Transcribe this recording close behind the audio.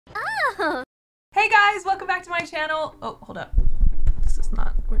Hey guys, welcome back to my channel. Oh, hold up. This is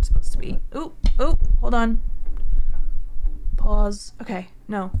not where it's supposed to be. Ooh, hold on. Pause. Okay,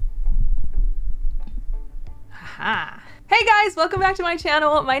 no. Haha. Hey guys, welcome back to my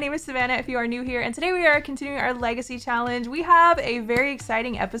channel. My name is Savannah if you are new here, and today we are continuing our legacy challenge. We have a very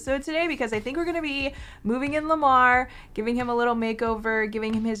exciting episode today because I think we're gonna be moving in Lamar, giving him a little makeover,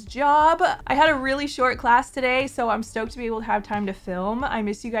 giving him his job. I had a really short class today, so I'm stoked to be able to have time to film. I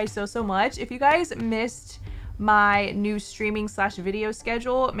miss you guys so much. If you guys missed my new streaming / video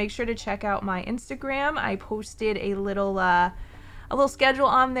schedule, make sure to check out my Instagram. I posted a little schedule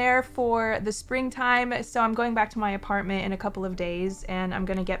on there for the springtime. So I'm going back to my apartment in a couple of days and I'm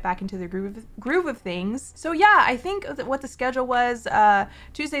gonna get back into the groove of things. So yeah, I think what the schedule was,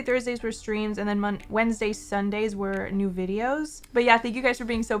 Tuesday, Thursdays were streams, and then Wednesdays, Sundays were new videos. But yeah, thank you guys for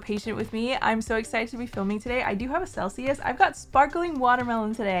being so patient with me. I'm so excited to be filming today. I do have a Celsius. I've got sparkling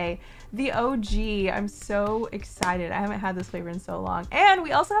watermelon today. The OG. I'm so excited. I haven't had this flavor in so long. And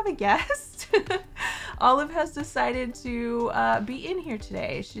we also have a guest. Olive has decided to be in here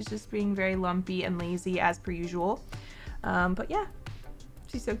today. She's just being very lumpy and lazy as per usual. But yeah,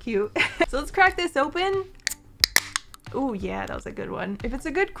 she's so cute. So let's crack this open. Oh yeah, that was a good one. If it's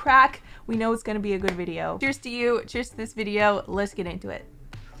a good crack, we know it's gonna be a good video. Cheers to you. Cheers to this video. Let's get into it.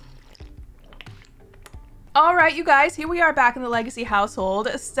 All right, you guys, here we are back in the Legacy household.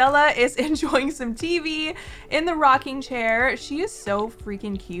 Stella is enjoying some TV in the rocking chair. She is so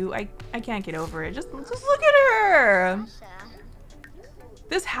freaking cute. I can't get over it. Just look at her.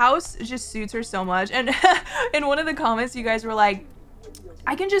 This house just suits her so much. And in one of the comments, you guys were like,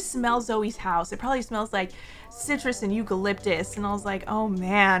 I can just smell Zoe's house. It probably smells like citrus and eucalyptus. And I was like, oh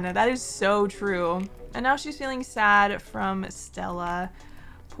man, that is so true. And now she's feeling sad from Stella.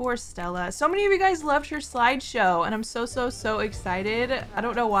 Poor Stella. So many of you guys loved her slideshow and I'm so excited. I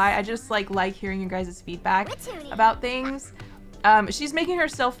don't know why. I just like hearing your guys' feedback about things. She's making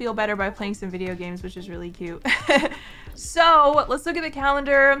herself feel better by playing some video games, which is really cute. So let's look at the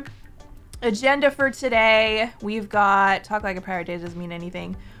calendar. Agenda for today. We've got Talk Like a Pirate Day doesn't mean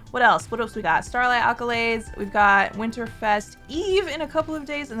anything. What else? What else we got? Starlight Accolades. We've got Winterfest Eve in a couple of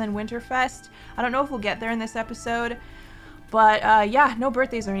days and then Winterfest. I don't know if we'll get there in this episode. But yeah, no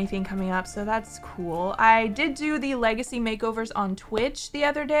birthdays or anything coming up, so that's cool. I did do the Legacy makeovers on Twitch the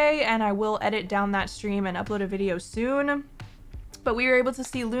other day, and I will edit down that stream and upload a video soon. But we were able to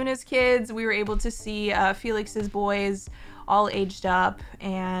see Luna's kids, we were able to see Felix's boys all aged up,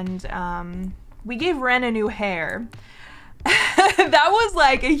 and we gave Ren a new hair. That was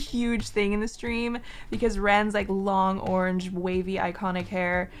like a huge thing in the stream because Ren's like long orange wavy iconic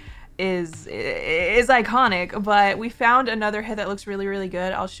hair is iconic, but we found another head that looks really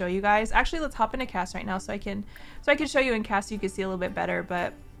good. I'll show you guys. Actually, let's hop into cast right now so I can show you in cast so you can see a little bit better.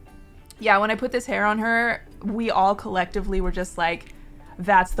 But yeah, when I put this hair on her, we all collectively were just like,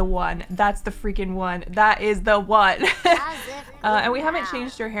 that's the one. That's the freaking one. That is the one. And we haven't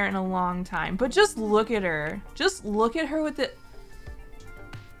changed her hair in a long time, but just look at her. Just look at her with the...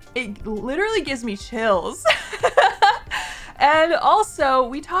 It literally gives me chills. And also,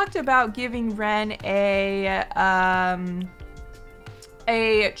 we talked about giving Ren a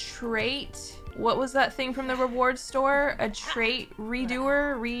trait. What was that thing from the reward store? A trait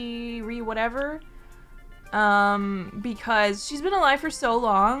redoer, whatever. Because she's been alive for so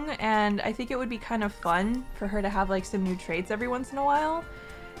long, and I think it would be kind of fun for her to have like some new traits every once in a while.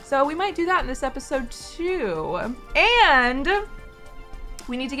 So we might do that in this episode too. And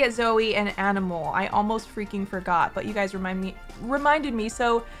we need to get Zoe an animal. I almost freaking forgot, but you guys reminded me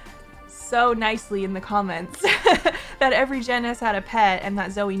so nicely in the comments that every gen has had a pet and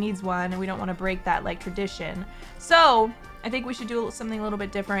that Zoe needs one, and we don't want to break that like tradition. So I think we should do something a little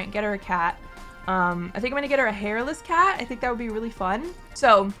bit different. Get her a cat. I think I'm gonna get her a hairless cat. I think that would be really fun.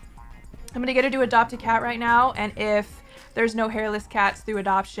 So I'm gonna get her to adopt a cat right now, and if there's no hairless cats through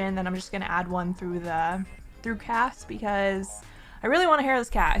adoption, then I'm just gonna add one through cast because I really want a hairless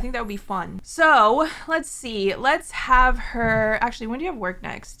cat. I think that would be fun. So let's see. Let's have her... Actually, when do you have work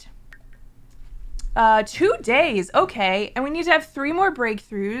next? 2 days. Okay. And we need to have 3 more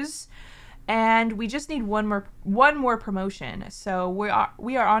breakthroughs. And we just need one more promotion. So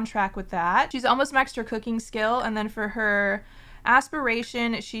we are on track with that. She's almost maxed her cooking skill. And then for her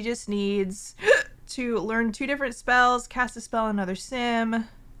aspiration, she just needs to learn 2 different spells, cast a spell on another sim,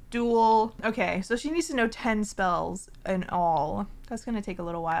 duel. Okay, so she needs to know 10 spells in all. That's gonna take a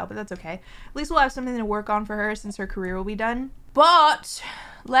little while, but that's okay. At least we'll have something to work on for her since her career will be done. But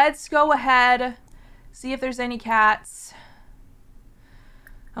let's go ahead, see if there's any cats.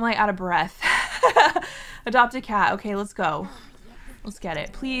 I'm like out of breath. Adopt a cat. Okay, let's go. Let's get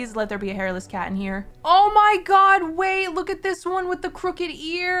it. Please let there be a hairless cat in here. Oh my God, wait, look at this one with the crooked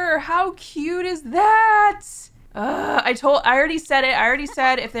ear. How cute is that? I already said it. I already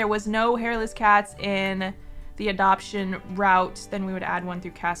said if there was no hairless cats in the adoption route, then we would add one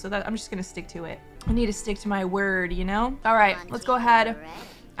through cast. So that I'm just gonna stick to it. I need to stick to my word, you know? All right, let's go ahead.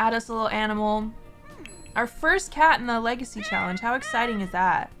 Add us a little animal. Our first cat in the legacy challenge. How exciting is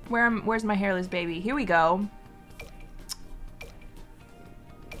that? Where's my hairless baby? Here we go.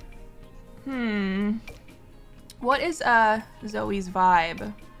 What is Zoe's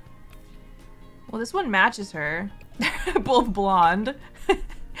vibe? Well, this one matches her. They're both blonde.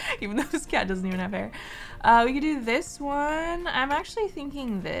 Even though this cat doesn't even have hair. We could do this one. I'm actually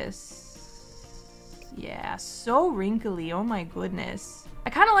thinking this. Yeah, so wrinkly. Oh my goodness. I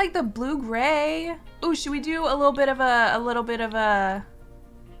kind of like the blue-gray. Ooh, should we do a little bit of a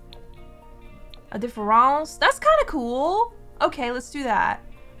difference? That's kind of cool. Okay, let's do that.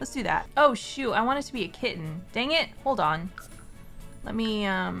 Let's do that. Oh shoot, I want it to be a kitten. Dang it, hold on. Let me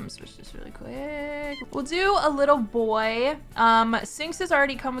switch this really quick. We'll do a little boy. Sinks has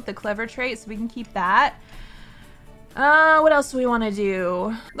already come with the clever trait, so we can keep that. What else do we want to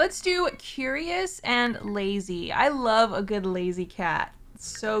do? Let's do curious and lazy. I love a good lazy cat.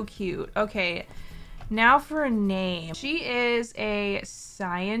 It's so cute. Okay, now for a name. She is a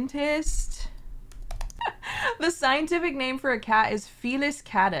scientist. The scientific name for a cat is Felis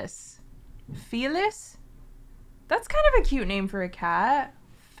catus. Felis? That's kind of a cute name for a cat.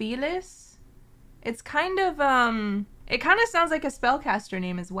 Felis? It's kind of, it kind of sounds like a spellcaster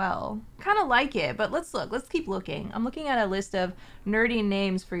name as well. Kind of like it, but let's look. Let's keep looking. I'm looking at a list of nerdy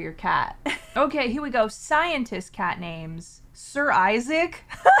names for your cat. Okay, here we go. Scientist cat names. Sir Isaac?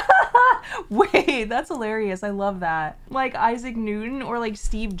 Wait, that's hilarious. I love that. Like Isaac Newton or like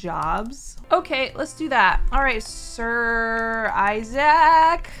Steve Jobs. Okay, let's do that. All right, Sir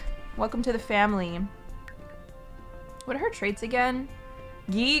Isaac. Welcome to the family. What are her traits again?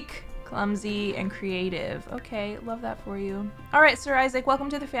 Geek, clumsy, and creative. Okay, love that for you. All right, Sir Isaac, welcome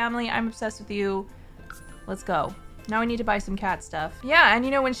to the family. I'm obsessed with you. Let's go. Now we need to buy some cat stuff. Yeah, and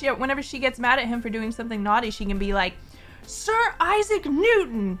you know, whenever she gets mad at him for doing something naughty, she can be like, Sir Isaac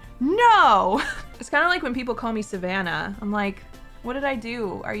Newton, no! It's kind of like when people call me Savannah. I'm like, what did I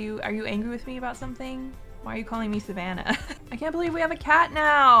do? Are you angry with me about something? Why are you calling me Savannah? I can't believe we have a cat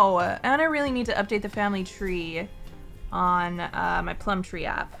now. And I really need to update the family tree on my Plumtree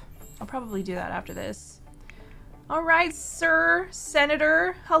app. I'll probably do that after this. All right, Sir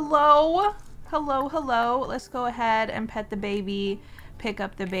Senator, hello. Hello, hello. Let's go ahead and pet the baby, pick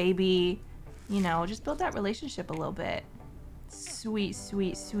up the baby. You know, just build that relationship a little bit. Sweet,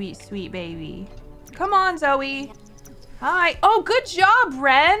 sweet, sweet, sweet baby. Come on, Zoe. Hi. Oh, good job,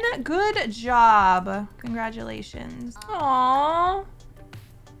 Ren. Good job. Congratulations. Aww.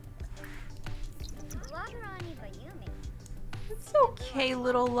 It's okay,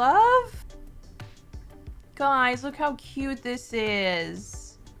 little love. Guys, look how cute this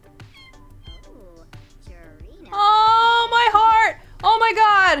is. Oh, my heart. Oh my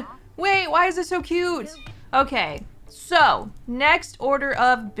God. Wait, why is it so cute? Okay, so next order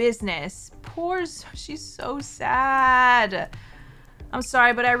of business. Poor, she's so sad. I'm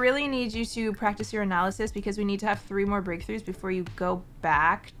sorry, but I really need you to practice your analysis because we need to have 3 more breakthroughs before you go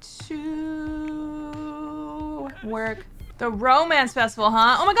back to work. The romance festival,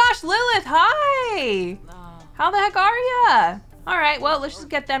 huh? Oh my gosh, Lilith, hi! How the heck are ya? All right, well, let's just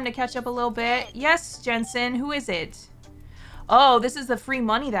get them to catch up a little bit. Yes, Jensen, who is it? Oh, this is the free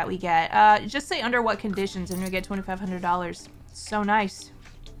money that we get. Just say under what conditions and we get $2,500. So nice.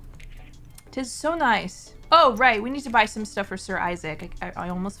 'Tis so nice. Oh, right. We need to buy some stuff for Sir Isaac. I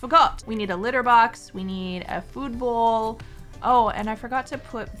almost forgot. We need a litter box. We need a food bowl. Oh, and I forgot to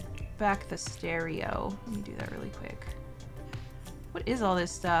put back the stereo. Let me do that really quick. What is all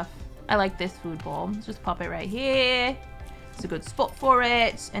this stuff? I like this food bowl. Let's just pop it right here. It's a good spot for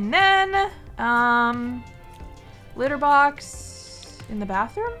it. And then, litter box in the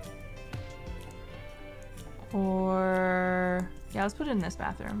bathroom? Or, yeah, let's put it in this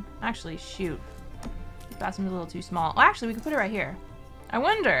bathroom. Actually, shoot. This bathroom's a little too small. Oh, actually, we can put it right here. I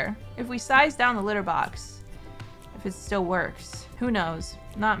wonder if we size down the litter box, if it still works. Who knows?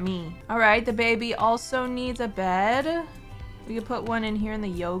 Not me. All right, the baby also needs a bed. We could put one in here in the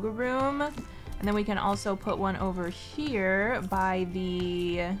yoga room. And then we can also put one over here by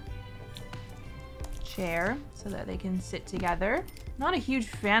the chair so that they can sit together. Not a huge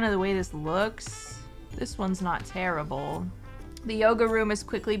fan of the way this looks. This one's not terrible. The yoga room is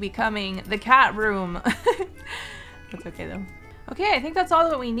quickly becoming the cat room. That's okay though. Okay, I think that's all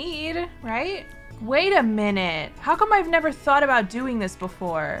that we need, right? Wait a minute. How come I've never thought about doing this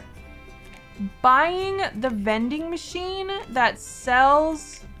before? Buying the vending machine that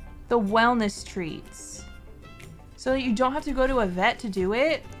sells the wellness treats. So that you don't have to go to a vet to do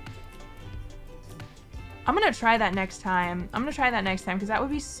it. I'm gonna try that next time. Because that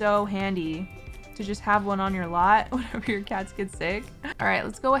would be so handy to just have one on your lot whenever your cats get sick. All right,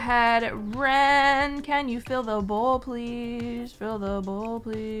 let's go ahead. Ren, can you fill the bowl, please? Fill the bowl,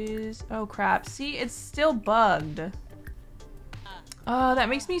 please. Oh crap, see, it's still bugged. Oh, that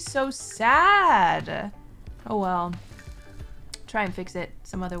makes me so sad. Oh well. Try and fix it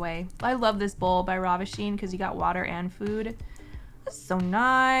some other way. I love this bowl by Ravasheen because you got water and food. That's so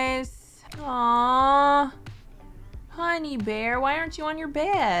nice. Aww. Honey bear, why aren't you on your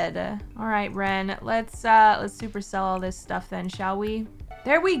bed? All right, Ren, let's supercell all this stuff then, shall we?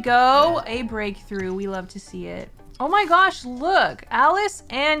 There we go, a breakthrough. We love to see it. Oh my gosh, look, Alice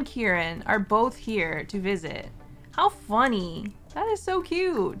and Kieran are both here to visit. How funny. That is so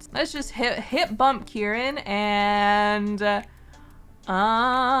cute. Let's just hip bump Kieran and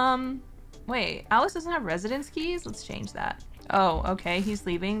wait, Alice doesn't have residence keys? Let's change that. Oh, okay, he's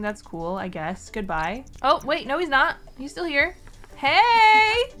leaving. That's cool, I guess. Goodbye. Oh, wait, no, he's not. He's still here.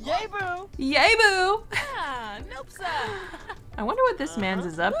 Hey! Yay, boo! Yay, boo! Ah, nope, sir. I wonder what this man's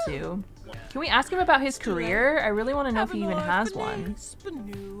is up to. Can we ask him about his career? I really want to know if he even has one.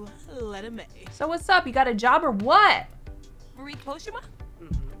 So what's up? You got a job or what?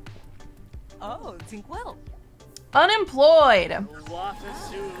 Oh, think well. Unemployed. What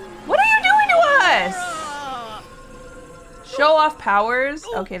are you doing to us? Show off powers?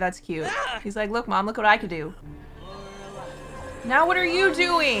 Okay, that's cute. He's like, look, Mom, look what I could do. Now what are you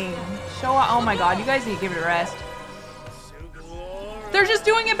doing? Show off. Oh my God, you guys need to give it a rest. They're just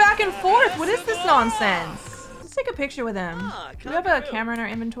doing it back and forth. What is this nonsense? Let's take a picture with him. Do we have a camera in our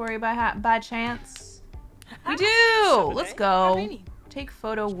inventory by chance? We do. Let's go. Take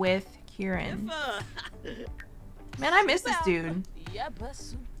photo with Kieran. Man, I miss this dude.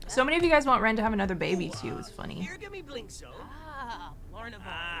 So many of you guys want Ren to have another baby too. It's funny.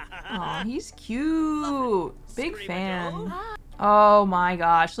 Oh, he's cute. Big fan. Oh my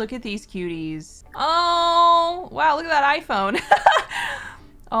gosh, look at these cuties. Oh, wow, look at that iPhone.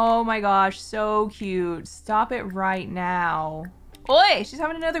 Oh my gosh, so cute. Stop it right now. Oi, she's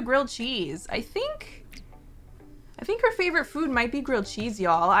having another grilled cheese. I think her favorite food might be grilled cheese,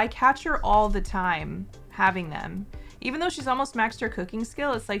 y'all. I catch her all the time having them. Even though she's almost maxed her cooking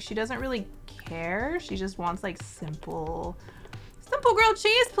skill, it's like she doesn't really care. She just wants like simple grilled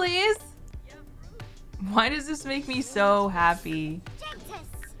cheese, please. Why does this make me so happy?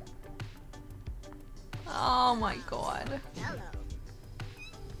 Oh my God.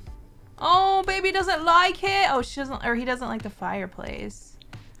 Oh, baby doesn't like it. Oh, she doesn't, or he doesn't like the fireplace.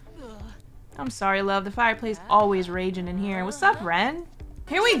 I'm sorry, love. The fireplace always raging in here. What's up, Ren?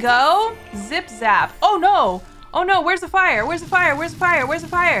 Here we go. Zip zap. Oh no. Oh no, where's the fire? Where's the fire? Where's the fire? Where's the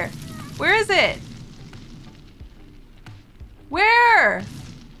fire? Where is it? Where?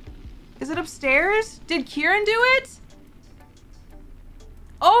 Is it upstairs? Did Kieran do it?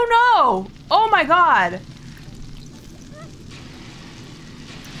 Oh no! Oh my God!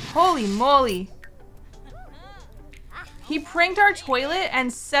 Holy moly. He pranked our toilet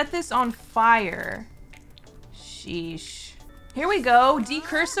and set this on fire. Sheesh. Here we go.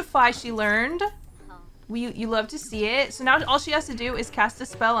 Decursify, she learned. You love to see it. So now all she has to do is cast a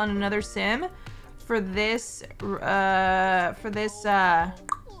spell on another sim for this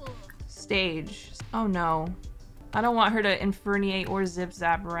stage. Oh no. I don't want her to inferniate or zip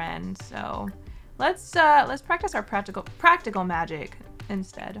zap Ren, so let's practice our practical magic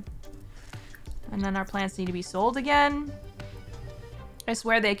instead. And then our plants need to be sold again. I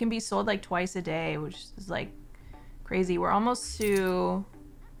swear they can be sold like twice a day, which is like crazy. We're almost to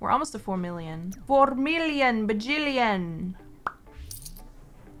 4 million. 4 million bajillion.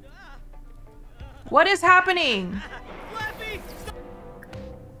 What is happening?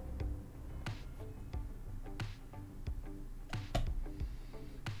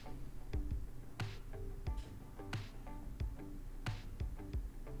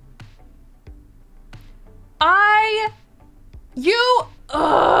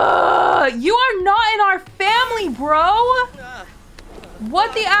 You are not in our family, bro.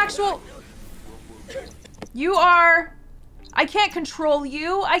 What the actual? You are. I can't control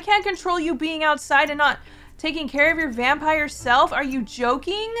you. I can't control you being outside and not taking care of your vampire self. Are you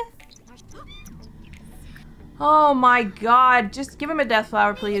joking? Oh my God. Just give him a death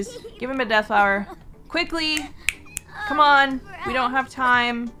flower, please. Give him a death flower. Quickly. Come on. We don't have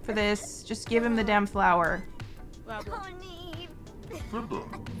time for this. Just give him the damn flower.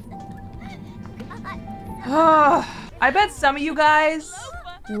 I bet some of you guys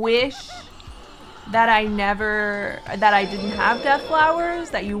wish that I didn't have death flowers,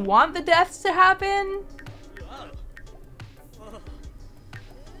 that you want the deaths to happen.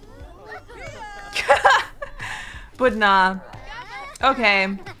 But nah.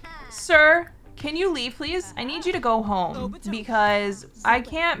 Okay. Sir, can you leave, please? I need you to go home because I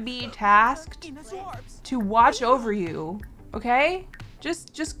can't be tasked to watch over you. Okay?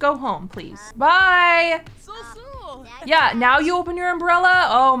 Just go home, please. Bye! Yeah, now you open your umbrella?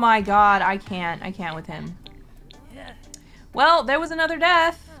 Oh my god, I can't with him. Well, there was another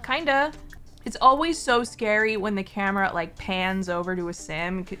death. Kinda. It's always so scary when the camera like pans over to a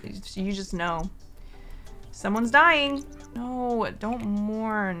sim. You just know. Someone's dying. No, don't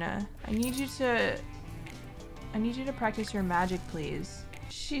mourn. I need you to practice your magic, please.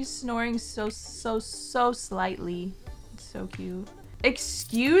 She's snoring so slightly. It's so cute.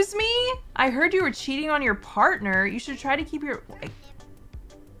 Excuse me? I heard you were cheating on your partner. You should try to keep your...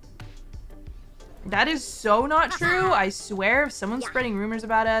 That is so not true. I swear, if someone's spreading rumors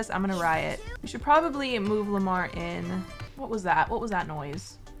about us, I'm gonna riot. We should probably move Lamar in. What was that? What was that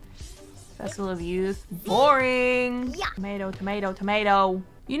noise? Festival of Youth. Boring. Tomato, tomato, tomato.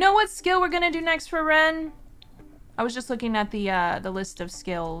 You know what skill we're gonna do next for Ren? I was just looking at the list of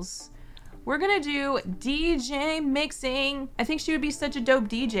skills. We're gonna do DJ mixing. I think she would be such a dope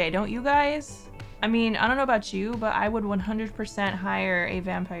DJ, don't you guys? I mean, I don't know about you, but I would 100% hire a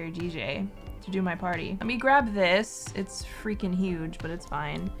vampire DJ to do my party. Let me grab this. It's freaking huge, but it's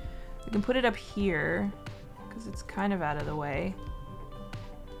fine. We can put it up here because it's kind of out of the way.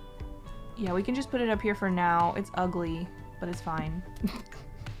 Yeah, we can just put it up here for now. It's ugly, but it's fine.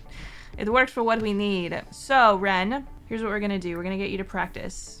 It works for what we need. So, Ren, here's what we're gonna do. We're gonna get you to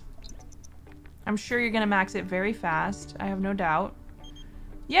practice. I'm sure you're gonna max it very fast. I have no doubt.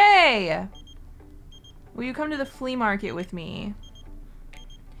 Yay! Will you come to the flea market with me?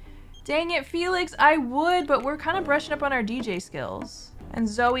 Dang it, Felix, I would, but we're kind of brushing up on our DJ skills. And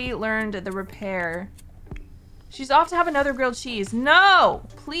Zoe learned the repair. She's off to have another grilled cheese. No!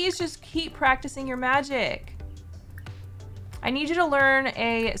 Please just keep practicing your magic. I need you to learn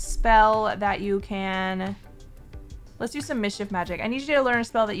a spell that you can... Let's do some mischief magic. I need you to learn a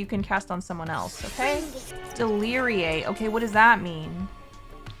spell that you can cast on someone else, okay? Deliriate. Okay, what does that mean?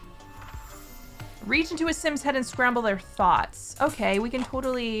 Reach into a sim's head and scramble their thoughts. Okay, we can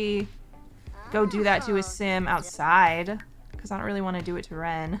totally go do that to a sim outside. Because I don't really want to do it to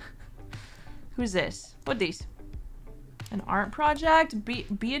Ren. Who's this? What these? An art project?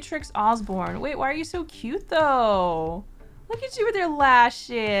 Beatrix Osborne. Wait, why are you so cute though? Look at you with your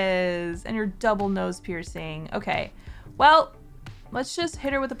lashes and your double nose piercing. Okay, well, let's just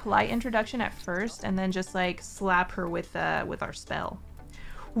hit her with a polite introduction at first and then just like slap her with our spell.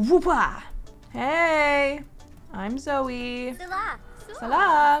 Whoopa! Hey, I'm Zoe.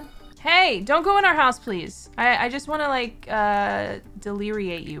 Salah. Hey, don't go in our house, please. I just want to like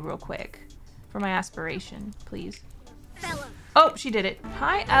deliriate you real quick for my aspiration, please. Oh, she did it.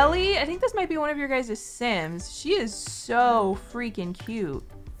 Hi, Ellie. I think this might be one of your guys' sims. She is so freaking cute.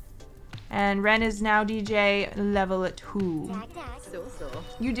 And Ren is now DJ level 2.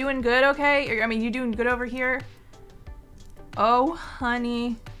 You doing good, okay? I mean, you doing good over here? Oh,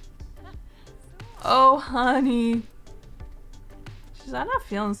 honey. Oh, honey. She's like, I'm not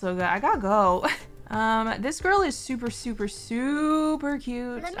feeling so good. I gotta go. This girl is super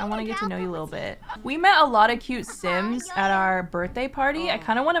cute. I want to get to know you a little bit. We met a lot of cute sims at our birthday party. I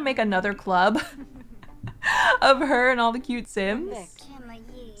kind of want to make another club of her and all the cute sims.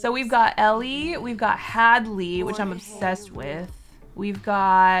 So we've got Ellie, we've got Hadley, which I'm obsessed with. We've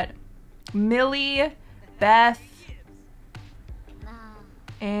got Millie, Beth,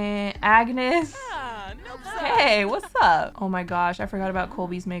 and Agnes. Hey, what's up? Oh my gosh, I forgot about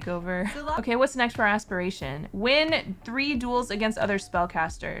Colby's makeover. Okay, what's next for our aspiration? Win 3 duels against other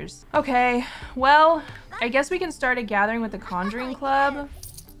spellcasters. Okay, well, I guess we can start a gathering with the Conjuring Club.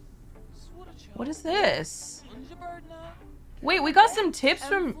 What is this? Wait, we got some tips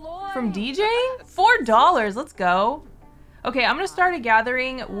from DJing? $4, let's go. Okay, I'm gonna start a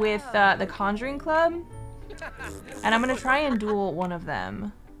gathering with the Conjuring Club. And I'm gonna try and duel one of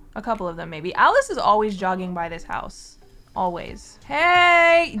them. A couple of them, maybe. Alice is always jogging by this house. Always.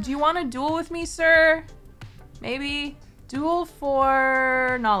 Hey, do you want to duel with me, sir? Maybe? Duel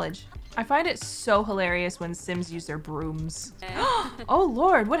for knowledge. I find it so hilarious when Sims use their brooms. Oh,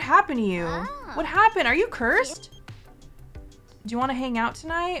 Lord, what happened to you? What happened? Are you cursed? Do you want to hang out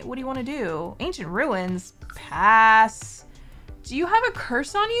tonight? What do you want to do? Ancient ruins? Pass. Do you have a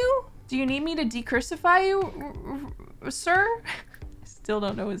curse on you? Do you need me to decursify you, sir? Still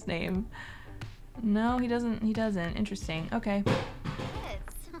don't know his name. No, he doesn't. He doesn't. Interesting. Okay.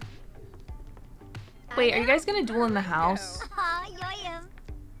 Wait, are you guys gonna duel in the house?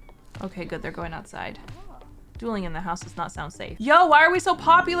 Okay, good. They're going outside. Dueling in the house does not sound safe. Yo, why are we so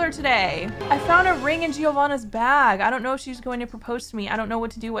popular today? I found a ring in Giovanna's bag. I don't know if she's going to propose to me. I don't know what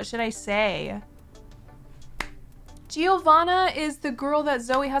to do. What should I say? Giovanna is the girl that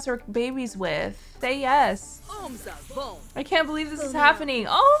Zoe has her babies with. Say yes. I can't believe this is happening.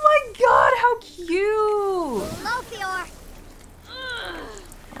 Oh my god, how cute!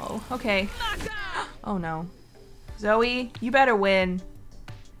 Oh, okay. Oh no. Zoe, you better win.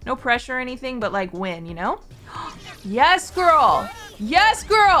 No pressure or anything, but like win, you know? Yes, girl! Yes,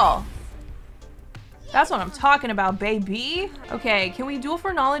 girl! That's what I'm talking about, baby. Okay, can we duel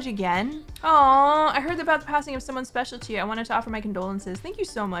for knowledge again? Aw, I heard about the passing of someone special to you. I wanted to offer my condolences. Thank you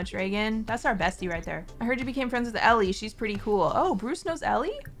so much, Reagan. That's our bestie right there. I heard you became friends with Ellie. She's pretty cool. Oh, Bruce knows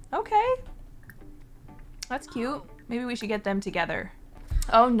Ellie? Okay. That's cute. Maybe we should get them together.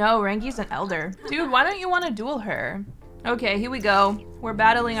 Oh no, Rangi's an elder. Dude, why don't you want to duel her? Okay, here we go. We're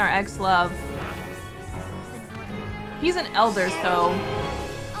battling our ex-love. He's an elder, so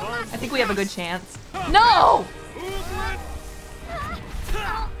I think we have a good chance. No!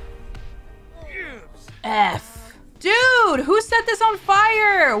 F. Dude, who set this on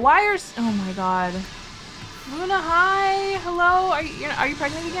fire? Why are... Oh my god. Luna, hi. Hello? Are you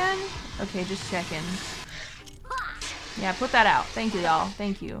pregnant again? Okay, just checking. Yeah, put that out. Thank you, y'all.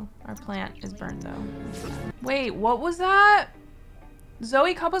 Thank you. Our plant is burned, though. Wait, what was that?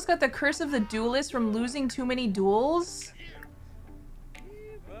 Zoe Campos got the curse of the duelist from losing too many duels?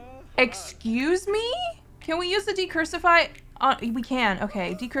 Excuse me? Can we use the decursify? We can.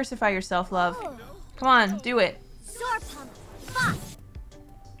 Okay, decursify yourself, love. Come on, do it.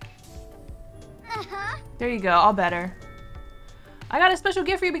 There you go, all better. I got a special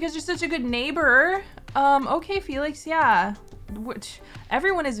gift for you because you're such a good neighbor. Okay, Felix, yeah.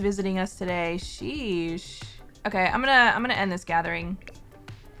 Everyone is visiting us today. Sheesh. Okay, I'm gonna end this gathering.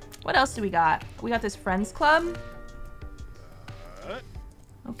 What else do we got? We got this friends club.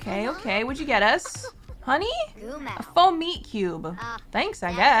 Okay, okay. What'd you get us? Honey? A foam meat cube. Thanks,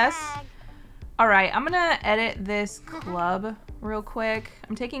 I guess. All right, I'm gonna edit this club real quick.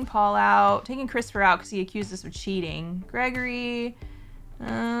 I'm taking Paul out, taking Christopher out because he accused us of cheating. Gregory.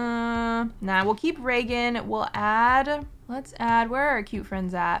 Nah, we'll keep Reagan. Let's add, where are our cute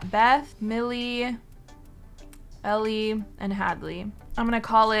friends at? Beth, Millie, Ellie, and Hadley. I'm gonna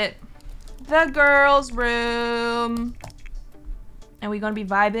call it the girls' room. And we gonna be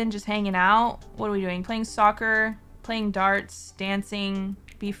vibing, just hanging out? What are we doing? Playing soccer, playing darts, dancing,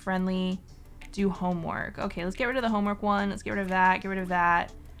 be friendly, do homework. Okay, let's get rid of the homework one. Let's get rid of that, get rid of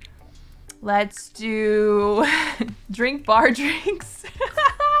that. Let's do drink bar drinks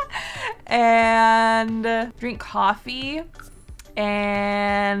and drink coffee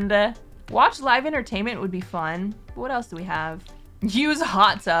and watch live entertainment would be fun. What else do we have? Use a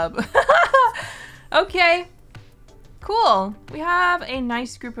hot tub. Okay, cool. We have a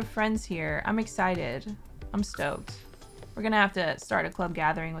nice group of friends here. I'm excited. I'm stoked. We're gonna have to start a club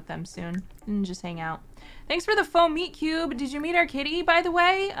gathering with them soon and just hang out. Thanks for the foam meat cube. Did you meet our kitty, by the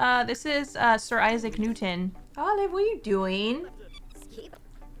way? This is Sir Isaac Newton. Olive, what are you doing?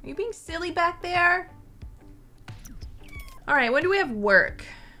 Are you being silly back there? All right, when do we have work?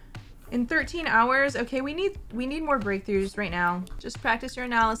 In 13 hours? Okay, we need more breakthroughs right now. Just practice your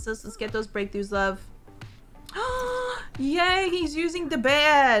analysis. Let's get those breakthroughs, love. Yay, he's using the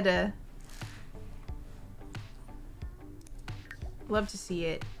bed. Love to see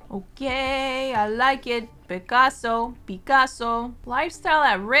it. Okay, I like it. Picasso, Picasso. Lifestyle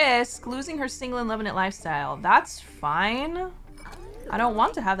at risk. Losing her single and loving it lifestyle. That's fine. I don't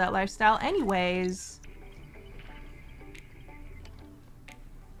want to have that lifestyle anyways.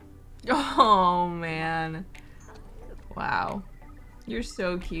 Oh, man. Wow. You're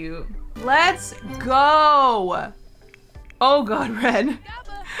so cute. Let's go. Oh, God, Ren.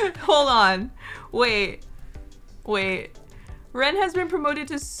 Hold on. Wait. Ren has been promoted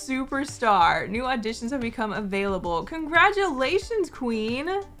to superstar. New auditions have become available. Congratulations, queen.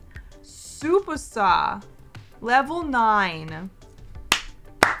 Superstar. Level 9.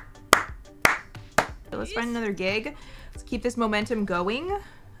 Let's find another gig. Let's keep this momentum going.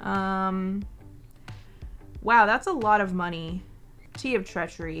 Wow, that's a lot of money. Tea of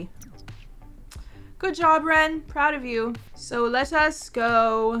treachery. Good job, Ren. Proud of you. So let us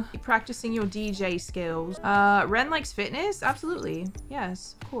go practicing your DJ skills. Ren likes fitness? Absolutely.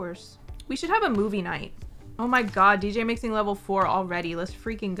 Yes, of course. We should have a movie night. Oh my god, DJ mixing level 4 already. Let's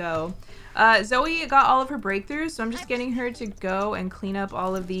freaking go. Zoe got all of her breakthroughs, so I'm just getting her to go and clean up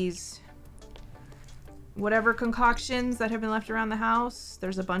all of these whatever concoctions that have been left around the house.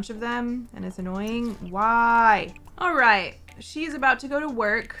 There's a bunch of them and it's annoying. Why? All right, she's about to go to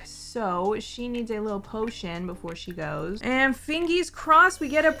work, so she needs a little potion before she goes. And fingies crossed, we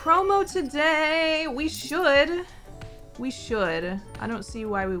get a promo today. We should. I don't see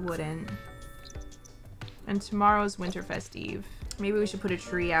why we wouldn't. And tomorrow's Winterfest Eve. Maybe we should put a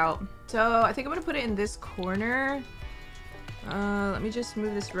tree out. So I think I'm gonna put it in this corner. Let me just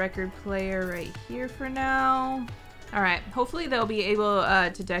move this record player right here for now. All right, hopefully they'll be able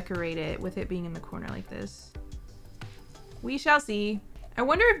to decorate it with it being in the corner like this. We shall see. I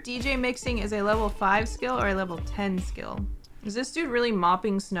wonder if DJ mixing is a level 5 skill or a level 10 skill. Is this dude really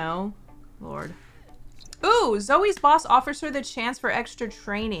mopping snow? Lord. Ooh, Zoe's boss offers her the chance for extra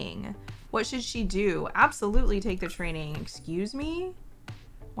training. What should she do? Absolutely take the training. Excuse me?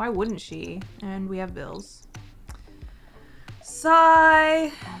 Why wouldn't she? And we have bills.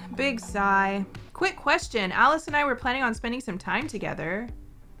 Sigh. Big sigh. Quick question. Alice and I were planning on spending some time together.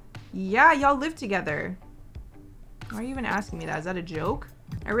 Yeah, y'all live together. Why are you even asking me that? Is that a joke?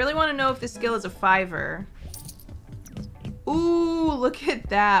 I really want to know if this skill is a 5er. Ooh, look at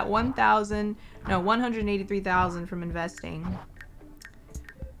that. 183,000 from investing.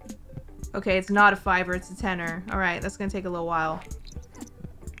 Okay, it's not a 5er, it's a 10er. All right, that's gonna take a little while.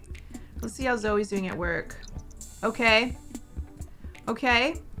 Let's see how Zoe's doing at work. Okay.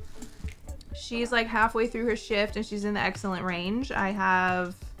 Okay. She's like halfway through her shift and she's in the excellent range. I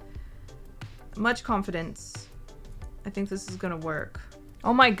have much confidence. I think this is gonna work.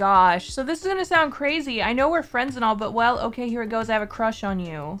 Oh my gosh. So this is gonna sound crazy. I know we're friends and all, but well, okay, here it goes. I have a crush on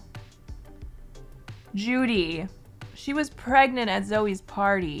you. Judy. She was pregnant at Zoe's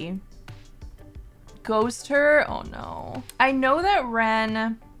party. Ghost her? Oh no. I know that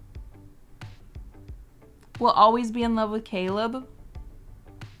Ren will always be in love with Caleb.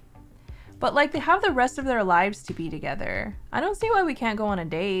 But like, they have the rest of their lives to be together. I don't see why we can't go on a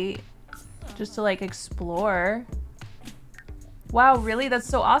date. Just to like explore. Wow, really? That's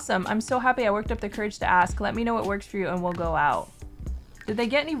so awesome. I'm so happy I worked up the courage to ask. Let me know what works for you and we'll go out. Did they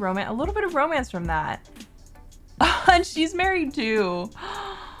get any romance? A little bit of romance from that. And she's married too.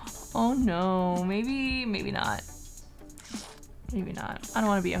 Oh no, maybe not. Maybe not. I don't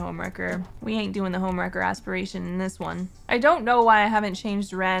want to be a homewrecker. We ain't doing the homewrecker aspiration in this one. I don't know why I haven't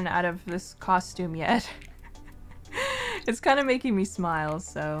changed Ren out of this costume yet. It's kind of making me smile,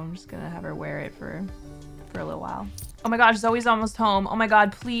 so I'm just gonna have her wear it for a little while. Oh my gosh, Zoe's almost home. Oh my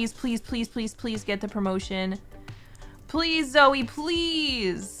god, please, please, please, please, please get the promotion. Please, Zoe,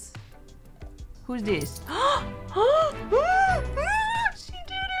 please. Who's this?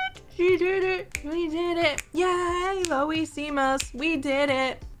 She did it. We did it. Yay, Loisimas. We did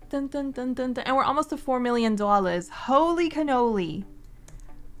it. Dun, dun, dun, dun, dun. And we're almost to $4 million. Holy cannoli.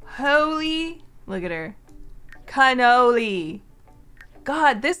 Holy. Look at her. Cannoli.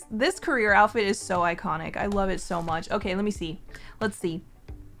 God, this career outfit is so iconic. I love it so much. Okay, let me see. Let's see.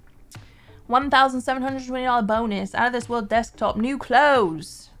 $1,720 bonus. Out of this world desktop. New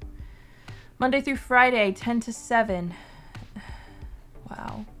clothes. Monday through Friday, 10 to 7.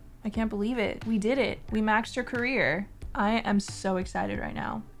 Wow. I can't believe it. We did it. We maxed her career. I am so excited right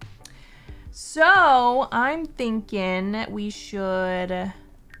now. So I'm thinking we should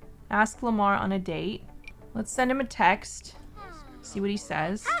ask Lamar on a date. Let's send him a text. See what he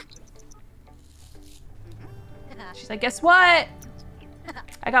says. She's like, guess what?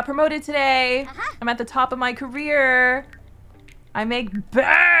 I got promoted today. I'm at the top of my career. I make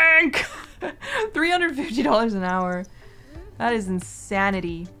bank. $350 an hour. That is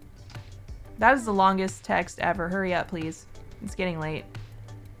insanity. That is the longest text ever. Hurry up, please. It's getting late.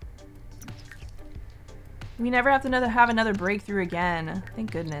 We never have to have another breakthrough again.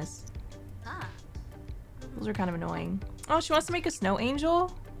 Thank goodness. Those are kind of annoying. Oh, she wants to make a snow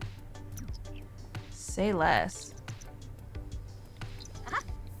angel? Say less.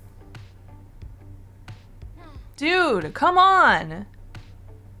 Dude, come on!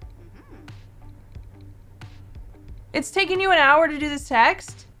 It's taking you an hour to do this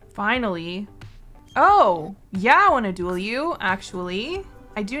text? Finally. Oh, yeah, I want to duel you, actually.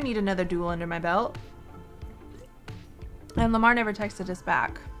 I do need another duel under my belt. And Lamar never texted us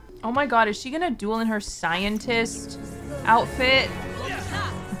back. Oh my god, is she gonna duel in her scientist outfit?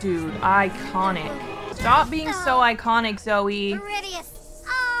 Dude, iconic. Stop being so iconic, Zoe.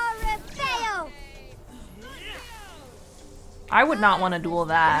 I would not want to duel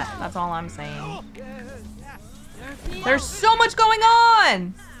that. That's all I'm saying. There's so much going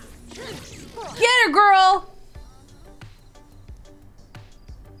on! Get her, girl!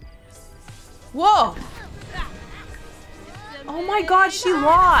 Whoa! Oh my god, she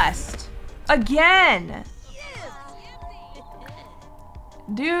lost! Again!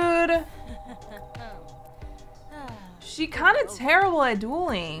 Dude. She kind of terrible at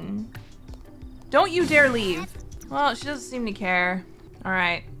dueling. Don't you dare leave. Well, she doesn't seem to care. All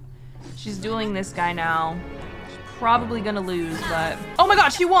right. She's dueling this guy now. She's probably gonna lose, but... Oh my god,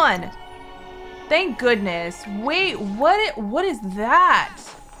 she won! Thank goodness. Wait, what is that?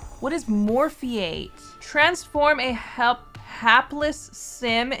 What is Morphiate? Transform a hapless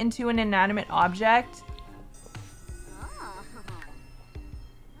sim into an inanimate object.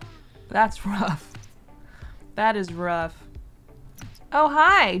 That's rough. That is rough. Oh,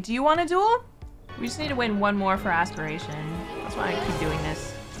 hi. Do you want a duel? We just need to win one more for aspiration. That's why I keep doing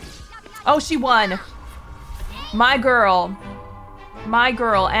this. Oh, she won. My girl. My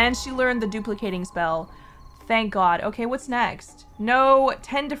girl. And she learned the duplicating spell. Thank God. Okay, what's next? No,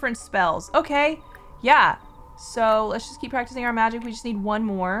 10 different spells. Okay. Yeah. So let's just keep practicing our magic. We just need one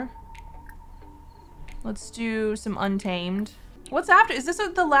more. Let's do some Untamed. What's after? Is this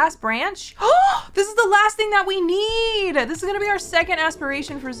the last branch? Oh, this is the last thing that we need. This is gonna be our second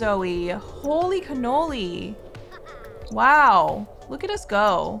aspiration for Zoe. Holy cannoli. Wow, look at us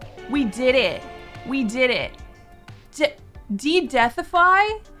go. We did it. We did it.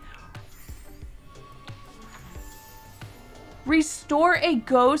 De-deathify? Restore a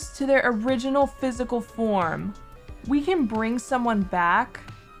ghost to their original physical form. We can bring someone back.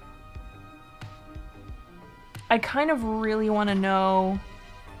 I kind of really want to know.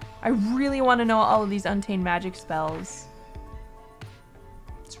 I really want to know all of these Untamed magic spells.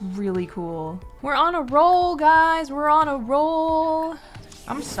 It's really cool. We're on a roll, guys. We're on a roll.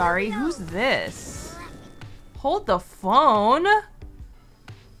 I'm sorry. Who's this? Hold the phone.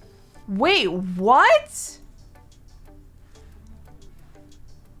 Wait, what?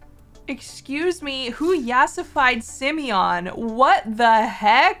 Excuse me. Who yassified Simeon? What the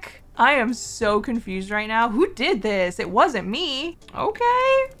heck? I am so confused right now. Who did this? It wasn't me.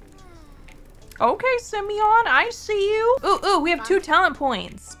 Okay. Okay, Simeon, I see you. Ooh, we have 2 talent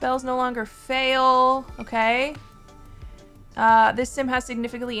points. Spells no longer fail. Okay. This sim has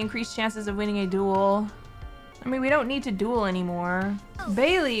significantly increased chances of winning a duel. I mean, we don't need to duel anymore.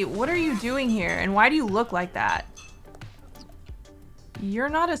 Bailey, what are you doing here? And why do you look like that? You're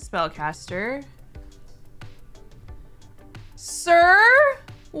not a spellcaster. Sir?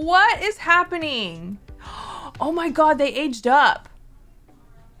 What is happening? Oh my god, they aged up.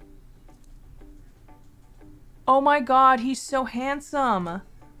 Oh my god, he's so handsome.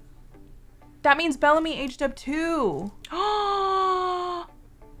 That means Bellamy aged up too.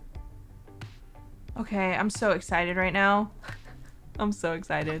 Okay, I'm so excited right now. I'm so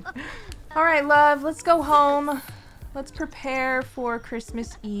excited. All right, love, let's go home. Let's prepare for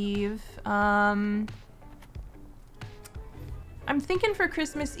Christmas Eve. I'm thinking for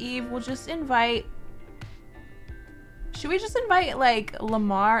Christmas Eve, we'll just invite... Should we just invite, like,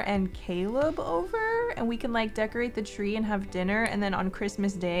 Lamar and Caleb over? And we can, like, decorate the tree and have dinner. And then on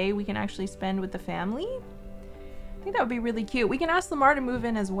Christmas Day, we can actually spend with the family? I think that would be really cute. We can ask Lamar to move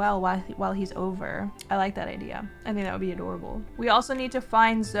in as well while he's over. I like that idea. I think that would be adorable. We also need to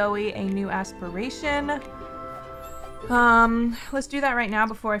find Zoe a new aspiration. Let's do that right now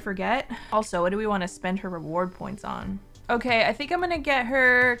before I forget. Also, what do we want to spend her reward points on? Okay, I think I'm gonna get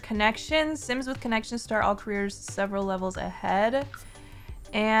her connections. Sims with connections start all careers several levels ahead.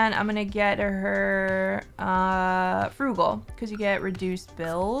 And I'm gonna get her frugal, because you get reduced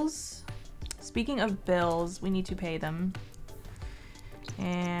bills. Speaking of bills, we need to pay them.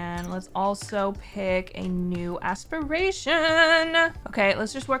 And let's also pick a new aspiration. Okay,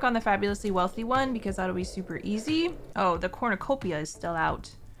 let's just work on the fabulously wealthy one, because that'll be super easy. Oh, the cornucopia is still out.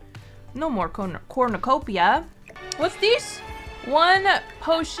 No more cornucopia. What's this? 1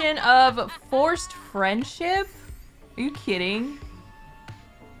 potion of forced friendship? Are you kidding?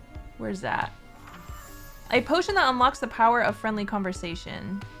 Where's that? A potion that unlocks the power of friendly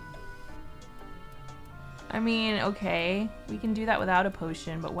conversation. I mean, okay. We can do that without a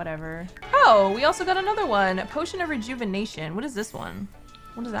potion, but whatever. Oh, we also got another one. A potion of rejuvenation. What is this one?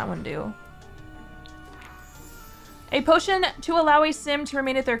 What does that one do? A potion to allow a sim to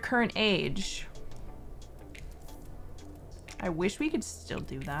remain at their current age. I wish we could still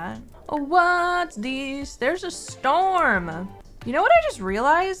do that. Oh, what's this? There's a storm. You know what I just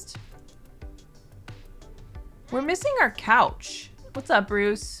realized? We're missing our couch. What's up,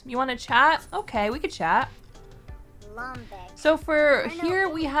 Bruce? You want to chat? Okay, we could chat. So for here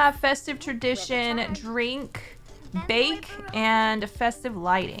we have festive tradition, drink, bake, and festive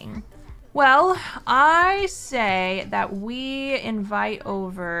lighting. Well, I say that we invite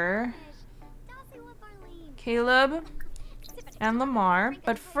over Caleb and Lamar.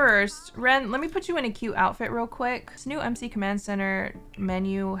 But first, Ren, let me put you in a cute outfit real quick. This new MC Command Center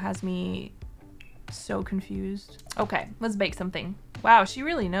menu has me so confused. Okay, let's bake something. Wow, she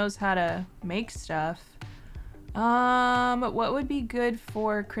really knows how to make stuff. What would be good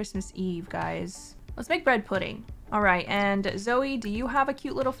for Christmas Eve, guys? Let's make bread pudding. All right, and Zoe, do you have a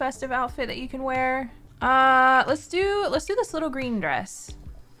cute little festive outfit that you can wear? Let's do this little green dress.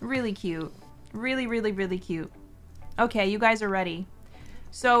 Really cute. Really, really, really cute. Okay, you guys are ready.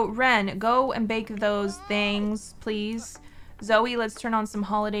 So, Ren, go and bake those things, please. Zoe, let's turn on some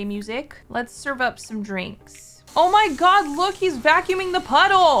holiday music. Let's serve up some drinks. Oh my God, look, he's vacuuming the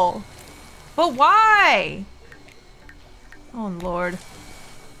puddle. But why? Oh, Lord.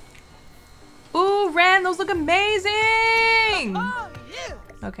 Ooh, Ren, those look amazing.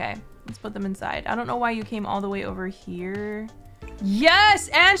 Okay, let's put them inside. I don't know why you came all the way over here. Yes,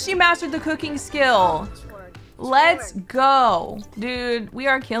 and she mastered the cooking skill. Let's go. Dude, we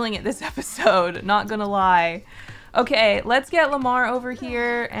are killing it this episode, not gonna lie. Okay, let's get Lamar over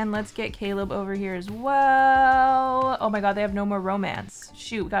here and let's get Caleb over here as well. Oh my God, they have no more romance.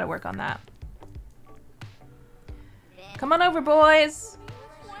 Shoot, we gotta work on that. Come on over, boys.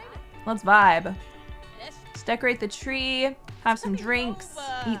 Let's vibe. Let's decorate the tree, have some drinks,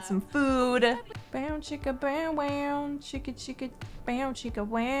 eat some food. Bow chicka bow wow, chicka chicka bow chicka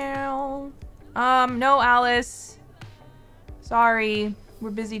wow. No, Alice. Sorry,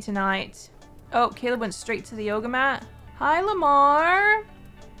 we're busy tonight. Oh, Caleb went straight to the yoga mat. Hi, Lamar.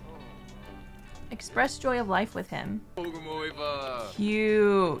 Express joy of life with him.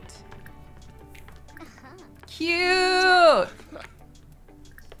 Cute. Cute.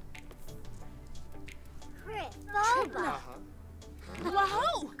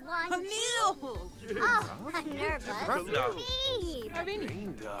 Wow!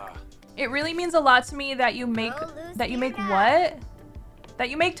 It really means a lot to me that you make what? That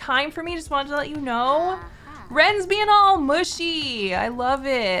you make time for me. Just wanted to let you know. Ren's being all mushy. I love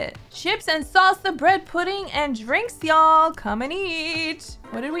it. Chips and salsa, bread pudding, and drinks, y'all. Come and eat.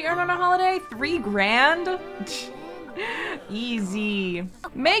 What did we earn on a holiday? 3 grand? Easy.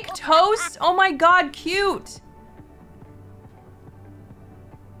 Make toast. Oh my God, cute.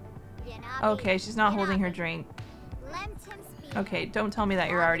 Okay, she's not holding her drink. Okay, don't tell me that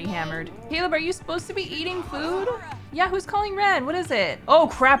you're already hammered. Caleb, are you supposed to be eating food? Yeah, who's calling Ren? What is it? Oh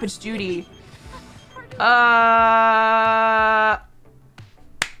crap, it's Judy.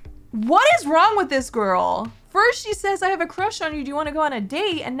 What is wrong with this girl? First she says, I have a crush on you, do you want to go on a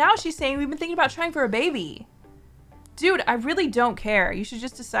date? And now she's saying we've been thinking about trying for a baby. Dude, I really don't care. You should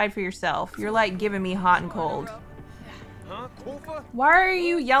just decide for yourself. You're like giving me hot and cold. Why are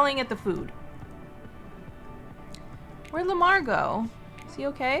you yelling at the food? Where'd Lamar go? Is he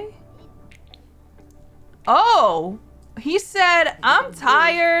okay? Oh! He said, I'm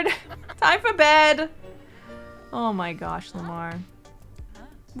tired. Time for bed. Oh my gosh, Lamar.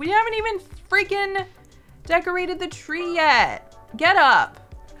 We haven't even freaking decorated the tree yet. Get up.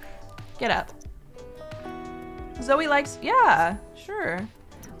 Get up. Zoe likes, yeah, sure.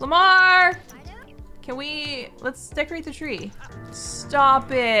 Lamar! Can we, let's decorate the tree.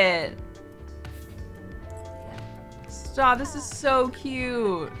 Stop it. Stop, this is so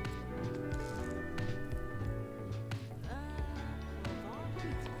cute.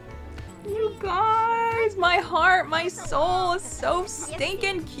 You guys, my heart, my soul is so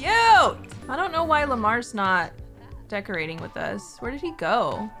stinking cute. I don't know why Lamar's not decorating with us. Where did he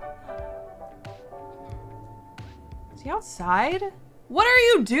go? Is he outside? What are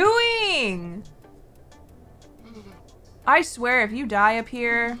you doing? I swear, if you die up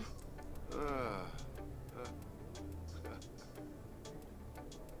here.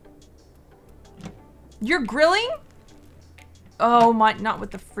 You're grilling? Oh my, not with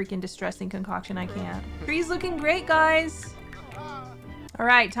the freaking distressing concoction, I can't. Tree's looking great, guys. All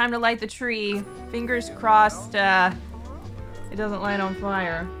right, time to light the tree. Fingers crossed, it doesn't light on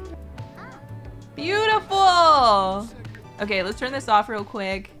fire. Beautiful! Okay, let's turn this off real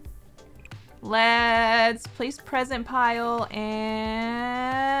quick. Let's place present pile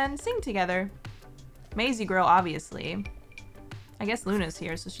and sing together. Maisie Girl, obviously. I guess Luna's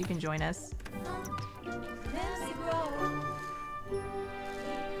here, so she can join us.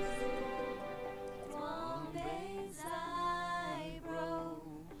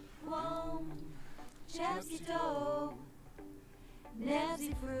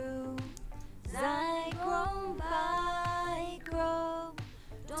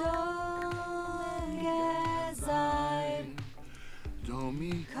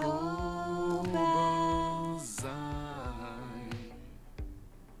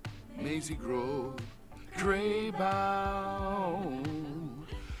 Greybound,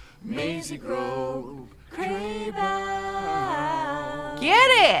 Maisie Grove, Greybound. Get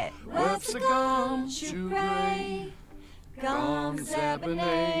it! What's a gum to Grey? Gums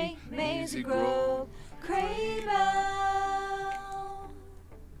Ebony, Maisie Grove, Greybound.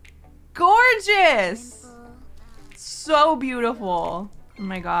 Gorgeous! So beautiful. Oh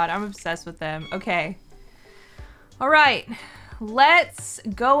my god, I'm obsessed with them. Okay. All right. Let's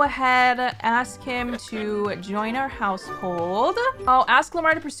go ahead, ask him to join our household. Oh, ask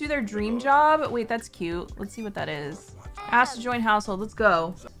Lamar to pursue their dream job. Wait, that's cute. Let's see what that is. Ask to join household. Let's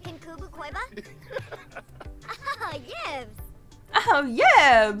go. Oh, yibs. Oh,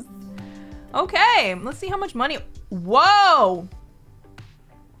 yibs. Okay, let's see how much money. Whoa.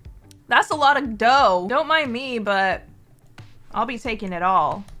 That's a lot of dough. Don't mind me, but I'll be taking it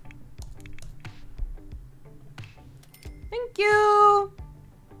all. Thank you.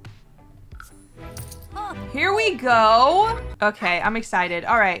 Here we go. Okay, I'm excited.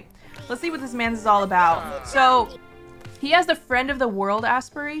 All right, let's see what this man's is all about. So he has the friend of the world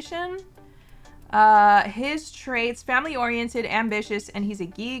aspiration. His traits, family-oriented, ambitious, and he's a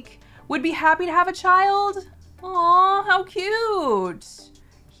geek. Would be happy to have a child. Aw, how cute.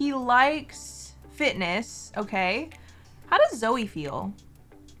 He likes fitness. Okay. How does Zoe feel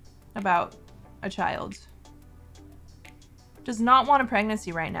about a child? Does not want a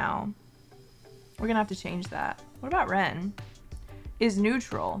pregnancy right now. We're gonna have to change that. What about Ren? Is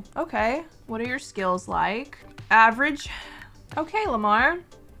neutral. Okay. What are your skills like? Average. Okay, Lamar.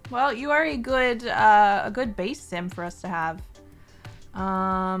 Well, you are a good base sim for us to have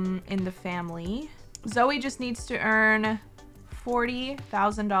in the family. Zoe just needs to earn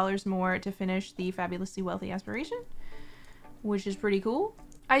 $40,000 more to finish the fabulously wealthy aspiration, which is pretty cool.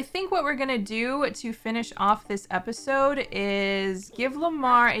 I think what we're gonna do to finish off this episode is give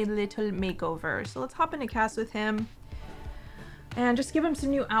Lamar a little makeover. So let's hop into cast with him and just give him some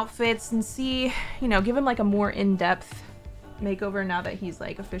new outfits and see, you know, give him like a more in-depth makeover now that he's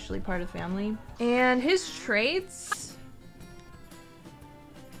like officially part of the family. And his traits,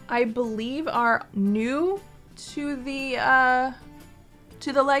 I believe, are new to the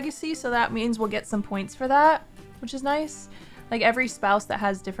legacy, so that means we'll get some points for that, which is nice. Like every spouse that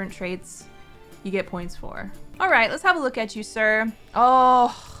has different traits, you get points for. All right, let's have a look at you, sir.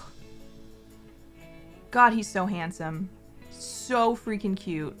 Oh, God, he's so handsome. So freaking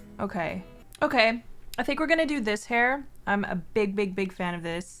cute. Okay. Okay, I think we're gonna do this hair. I'm a big fan of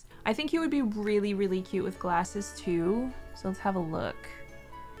this. I think he would be really cute with glasses too. So let's have a look.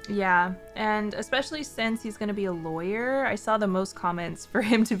 Yeah, and especially since he's gonna be a lawyer, I saw the most comments for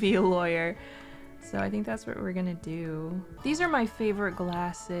him to be a lawyer. So I think that's what we're gonna do. These are my favorite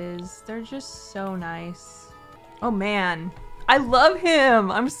glasses. They're just so nice. Oh man, I love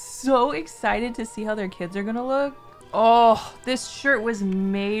him. I'm so excited to see how their kids are gonna look. Oh, this shirt was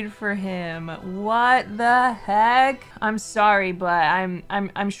made for him. What the heck? I'm sorry, but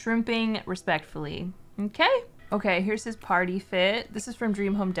I'm shrimping respectfully. Okay. Okay, here's his party fit. This is from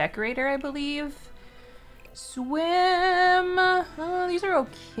Dream Home Decorator, I believe. Swim. Oh, these are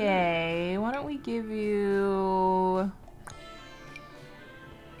okay. Why don't we give you...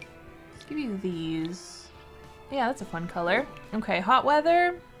 Let's give you these. Yeah, that's a fun color. Okay, hot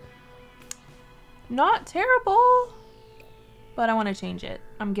weather. Not terrible, but I want to change it.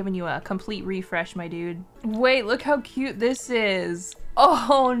 I'm giving you a complete refresh, my dude. Wait, look how cute this is.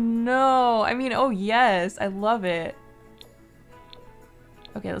 Oh no, I mean, oh yes, I love it.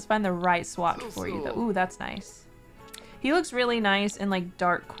 Okay, let's find the right swap for you though. Ooh, that's nice. He looks really nice in like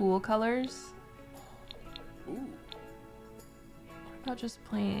dark, cool colors. What about just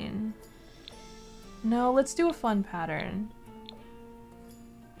plain? No, let's do a fun pattern.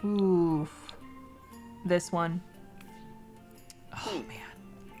 Oof. This one. Oh man.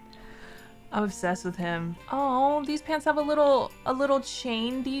 I'm obsessed with him. Oh, these pants have a little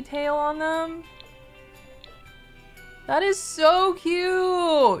chain detail on them. That is so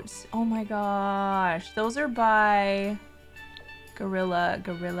cute. Oh my gosh. Those are by Gorilla.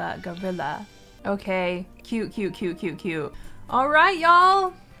 Okay. Cute. All right,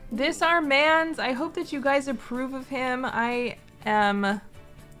 y'all. This our man's. I hope that you guys approve of him. I am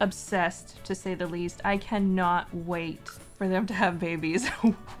obsessed, to say the least. I cannot wait for them to have babies.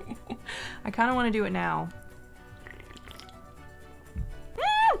 I kind of want to do it now.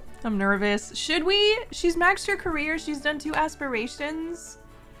 I'm nervous. Should we? She's maxed her career. She's done 2 aspirations.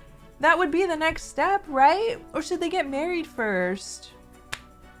 That would be the next step, right? Or should they get married first?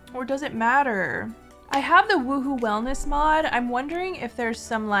 Or does it matter? I have the Woohoo Wellness mod. I'm wondering if there's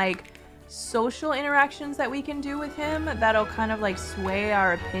some like social interactions that we can do with him that'll kind of like sway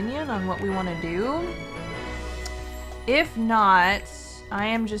our opinion on what we want to do. If not, I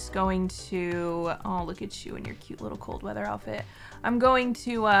am just going to... Oh, look at you in your cute little cold weather outfit. I'm going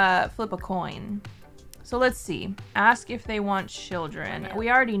to flip a coin. So let's see. Ask if they want children. We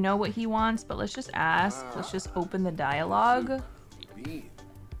already know what he wants, but let's just ask. Let's just open the dialogue.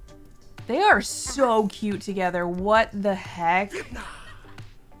 They are so cute together. What the heck?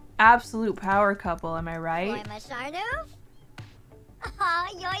 Absolute power couple, am I right?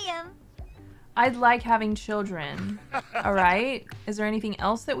 I'd like having children. All right. Is there anything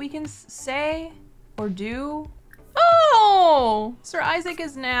else that we can say or do? Oh! Sir Isaac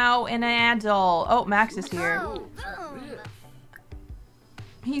is now an adult. Oh, Max is here.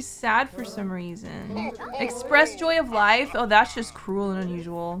 He's sad for some reason. Express joy of life? Oh, that's just cruel and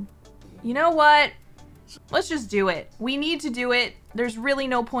unusual. You know what? Let's just do it. We need to do it. There's really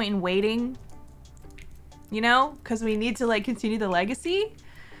no point in waiting. You know? Because we need to, like, continue the legacy.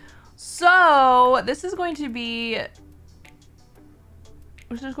 So, this is going to be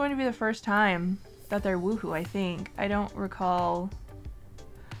the first time that they're woohoo, I think. I don't recall.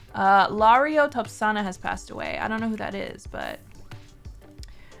 Lario Topsana has passed away. I don't know who that is, but...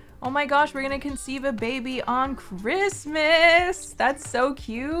 Oh my gosh, we're gonna conceive a baby on Christmas! That's so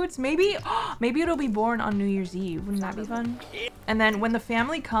cute! Maybe it'll be born on New Year's Eve. Wouldn't that be fun? And then when the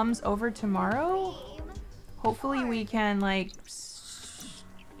family comes over tomorrow, hopefully we can, like...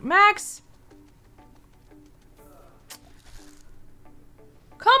 Max!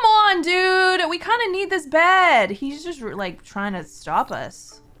 Come on, dude! We kind of need this bed! He's just, like, trying to stop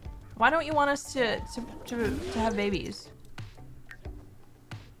us. Why don't you want us to have babies?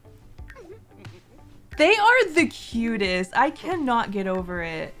 They are the cutest. I cannot get over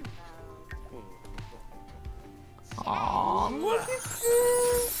it. Aww, look at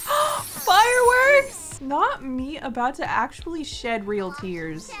this. Fireworks! Not me about to actually shed real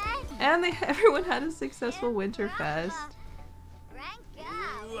tears. And everyone had a successful Winterfest.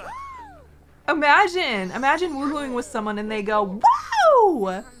 Imagine woohooing with someone and they go,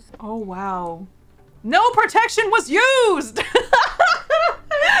 wow! Oh, wow. No protection was used!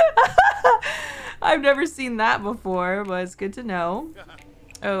 I've never seen that before, but it's good to know.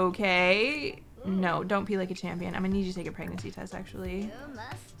 Okay. No, don't pee like a champion. I'm gonna need you to take a pregnancy test, actually.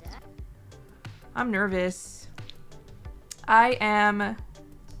 I'm nervous. I am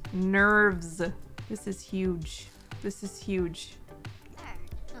nerves. This is huge. This is huge.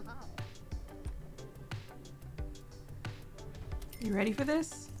 You ready for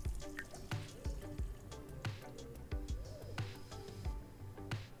this?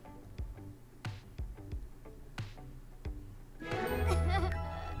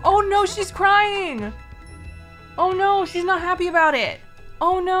 Oh no, she's crying! Oh no, she's not happy about it!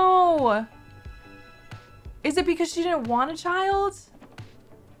 Oh no! Is it because she didn't want a child?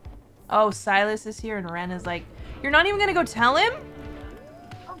 Oh, Silas is here and Ren is like, you're not even gonna go tell him?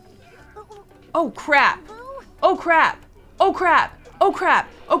 Oh crap! Oh crap! Oh crap! Oh crap!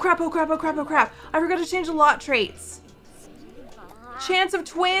 Oh crap! Oh crap! Oh crap! Oh crap! I forgot to change the lot traits. Chance of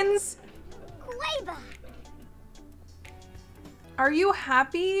twins? Are you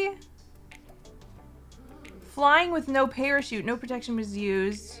happy? Flying with no parachute. No protection was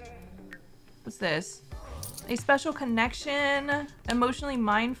used. What's this? A special connection. Emotionally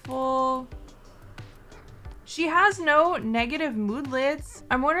mindful. She has no negative moodlets.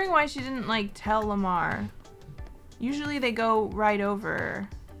 I'm wondering why she didn't, like, tell Lamar. Usually they go right over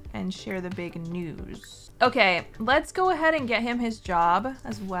and share the big news. Okay, let's go ahead and get him his job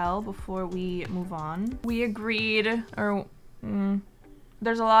as well before we move on. We agreed, or...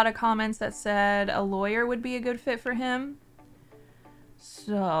 there's a lot of comments that said a lawyer would be a good fit for him.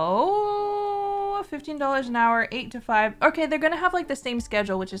 So, $15 an hour, 8 to 5. Okay, they're gonna have like the same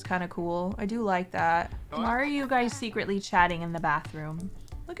schedule, which is kind of cool. I do like that. Why are you guys secretly chatting in the bathroom?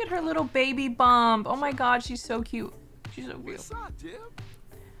 Look at her little baby bump. Oh my god, she's so cute. She's so cute.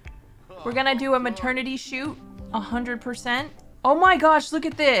 We're gonna do a maternity shoot, 100%. Oh my gosh, look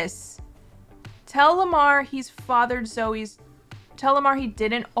at this. Tell Lamar he's fathered Zoe's... Tell Lamar he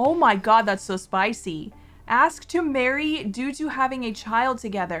didn't. Oh my god, that's so spicy. Ask to marry due to having a child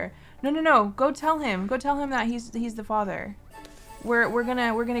together. No. Go tell him. Go tell him that he's the father. We're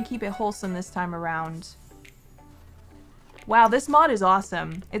gonna keep it wholesome this time around. Wow, this mod is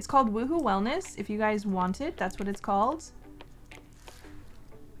awesome. It's called Woohoo Wellness. If you guys want it, that's what it's called.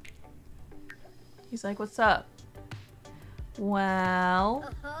 He's like, what's up?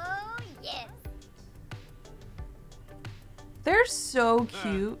 Well... Oh, yes. They're so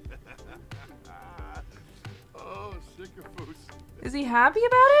cute. Oh, sickerfoos. Is he happy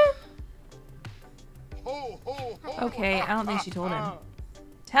about it? Ho, ho, ho, Okay, I don't think she told him.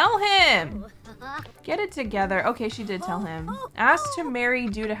 Tell him. Get it together. Okay, she did tell him. Asked to marry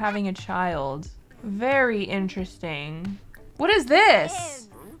due to having a child. Very interesting. What is this?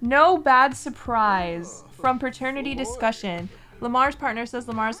 No bad surprise. From paternity discussion. Lamar's partner says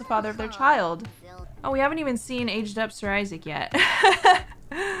Lamar is the father of their child. Oh, we haven't even seen aged up Sir Isaac yet.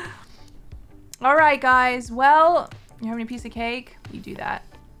 All right, guys. Well, you're having a piece of cake? You do that.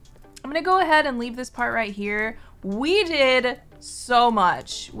 I'm gonna go ahead and leave this part right here. We did so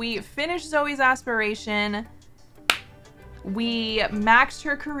much. We finished Zoe's aspiration. We maxed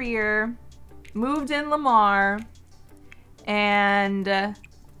her career, moved in Lamar, and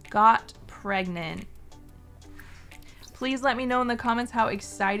got pregnant. Please let me know in the comments how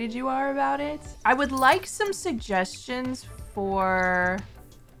excited you are about it. I would like some suggestions for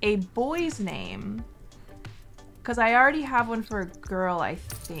a boy's name, because I already have one for a girl, I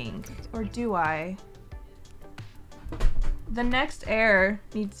think. Or do I? The next heir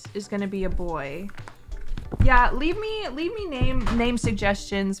is gonna be a boy. Yeah, leave me name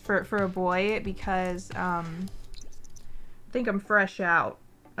suggestions for a boy, because I think I'm fresh out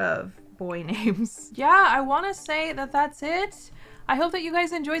of boy names. Yeah, I want to say that that's it. I hope that you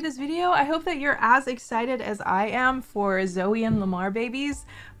guys enjoyed this video. I hope that you're as excited as I am for Zoe and Lamar babies.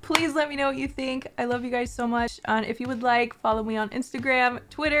 Please let me know what you think. I love you guys so much. If you would like, follow me on Instagram,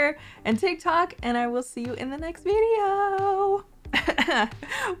 Twitter, and TikTok, and I will see you in the next video.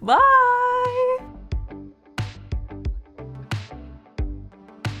 Bye!